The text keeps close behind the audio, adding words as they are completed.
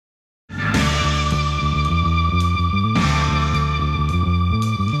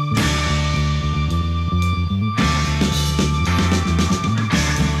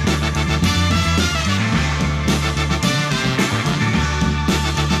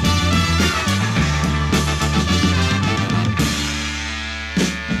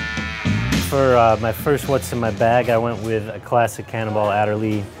For my first What's in My Bag, I went with a classic Cannonball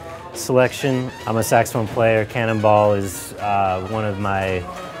Adderley selection. I'm a saxophone player. Cannonball is one of my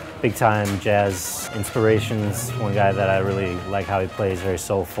big-time jazz inspirations. One guy that I really like how he plays, very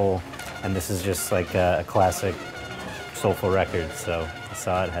soulful. And this is just like a classic soulful record, so I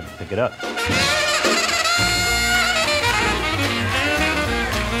saw it, had to pick it up.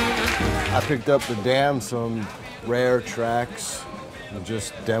 I picked up The Dam, some rare tracks,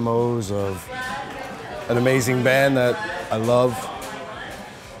 just demos of an amazing band that I love.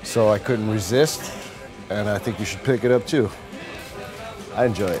 So I couldn't resist, and I think you should pick it up too. I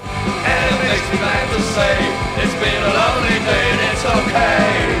enjoy it. And it makes me glad to say it's been a lovely day and it's okay.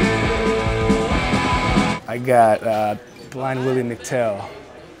 I got Blind Willie McTell,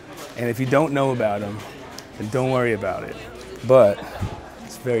 and if you don't know about him, then don't worry about it. But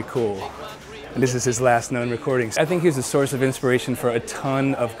it's very cool. And this is his last known recordings. I think he was a source of inspiration for a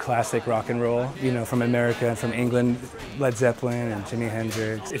ton of classic rock and roll, you know, from America and from England, Led Zeppelin and Jimi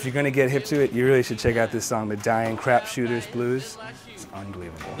Hendrix. If you're gonna get hip to it, you really should check out this song, The Dying Crap Shooters Blues. It's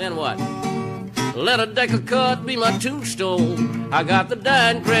unbelievable. Then what? Let a deck of cards be my tombstone. I got the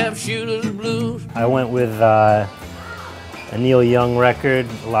Dying Crap Shooters Blues. I went with a Neil Young record,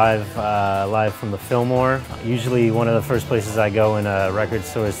 live from the Fillmore. Usually one of the first places I go in a record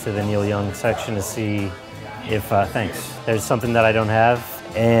store is to the Neil Young section to see if, there's something that I don't have.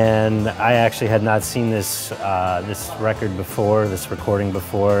 And I actually had not seen this, this record before, this recording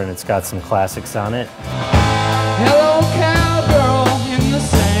before, and it's got some classics on it. Hello, cowgirl in the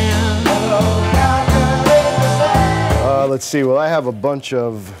sand. Hello, cowgirl in the sand. Let's see, well, I have a bunch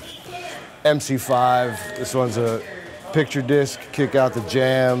of MC5. This one's a picture disc, Kick Out the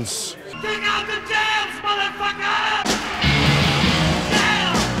Jams. Kick out the jams, motherfucker!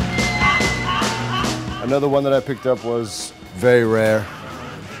 Another one that I picked up was very rare,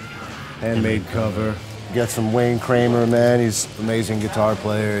 handmade cover. Got some Wayne Kramer, man. He's an amazing guitar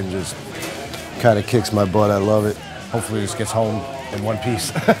player and just kind of kicks my butt. I love it. Hopefully this gets home in one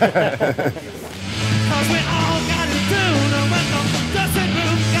piece.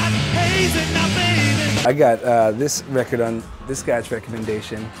 I got this record on this guy's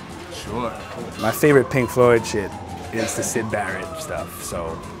recommendation. Sure. My favorite Pink Floyd shit is the Syd Barrett stuff,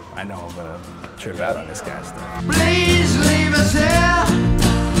 so I know I'm gonna trip out on this guy's stuff. Please leave us here.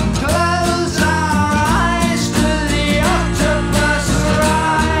 Close our eyes to the octopus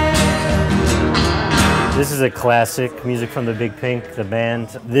ride. This is a classic, music from the Big Pink, the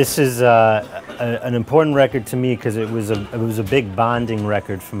band. This is an important record to me because it was a big bonding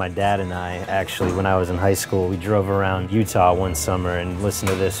record for my dad and I. Actually, when I was in high school, we drove around Utah one summer and listened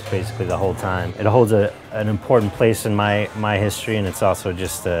to this basically the whole time. It holds an important place in my history, and it's also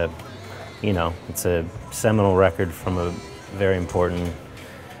just a, you know, it's a seminal record from a very important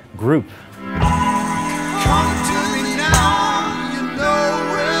group. Come to me now, you know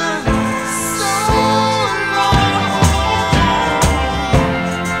we're so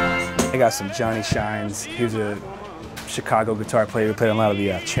I got some Johnny Shines. He was a Chicago guitar player who played a lot of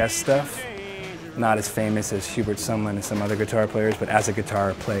the chess stuff. Not as famous as Hubert Sumlin and some other guitar players, but as a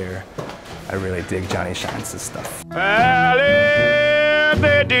guitar player, I really dig Johnny Shines' stuff. Well, if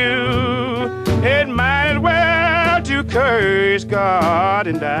they do, it might as well to curse God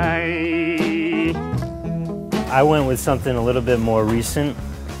and die. I went with something a little bit more recent.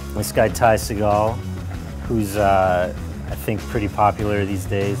 This guy Ty Segall, who's I think pretty popular these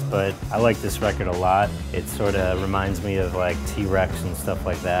days, but I like this record a lot. It sort of reminds me of like T-Rex and stuff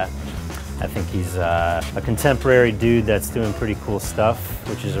like that. I think he's a contemporary dude that's doing pretty cool stuff,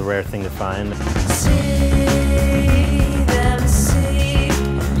 which is a rare thing to find.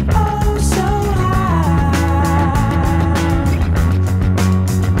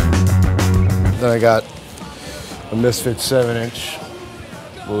 Then I got a Misfits 7-inch,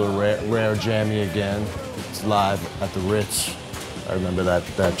 a little rare jammy again. It's live at the Ritz. I remember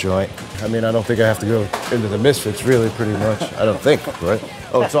that joint. I mean, I don't think I have to go into the Misfits really, pretty much. I don't think, right?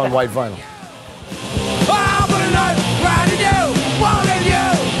 Oh, it's on white vinyl.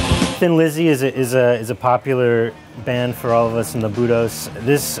 Thin Lizzy is a popular band for all of us in the Budos.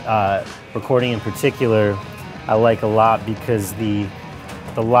 This recording in particular I like a lot because the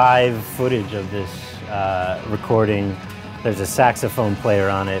live footage of this recording, there's a saxophone player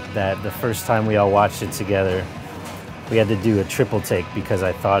on it that the first time we all watched it together, we had to do a triple take because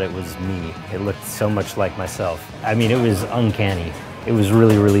I thought it was me. It looked so much like myself. I mean, it was uncanny. It was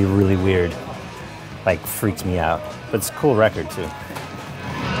really, really, really weird. Like, freaked me out. But it's a cool record, too.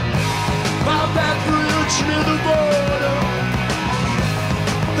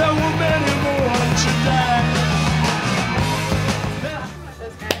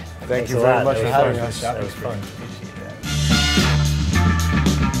 Thank you a very lot. much That for was having fun. us. That was fun.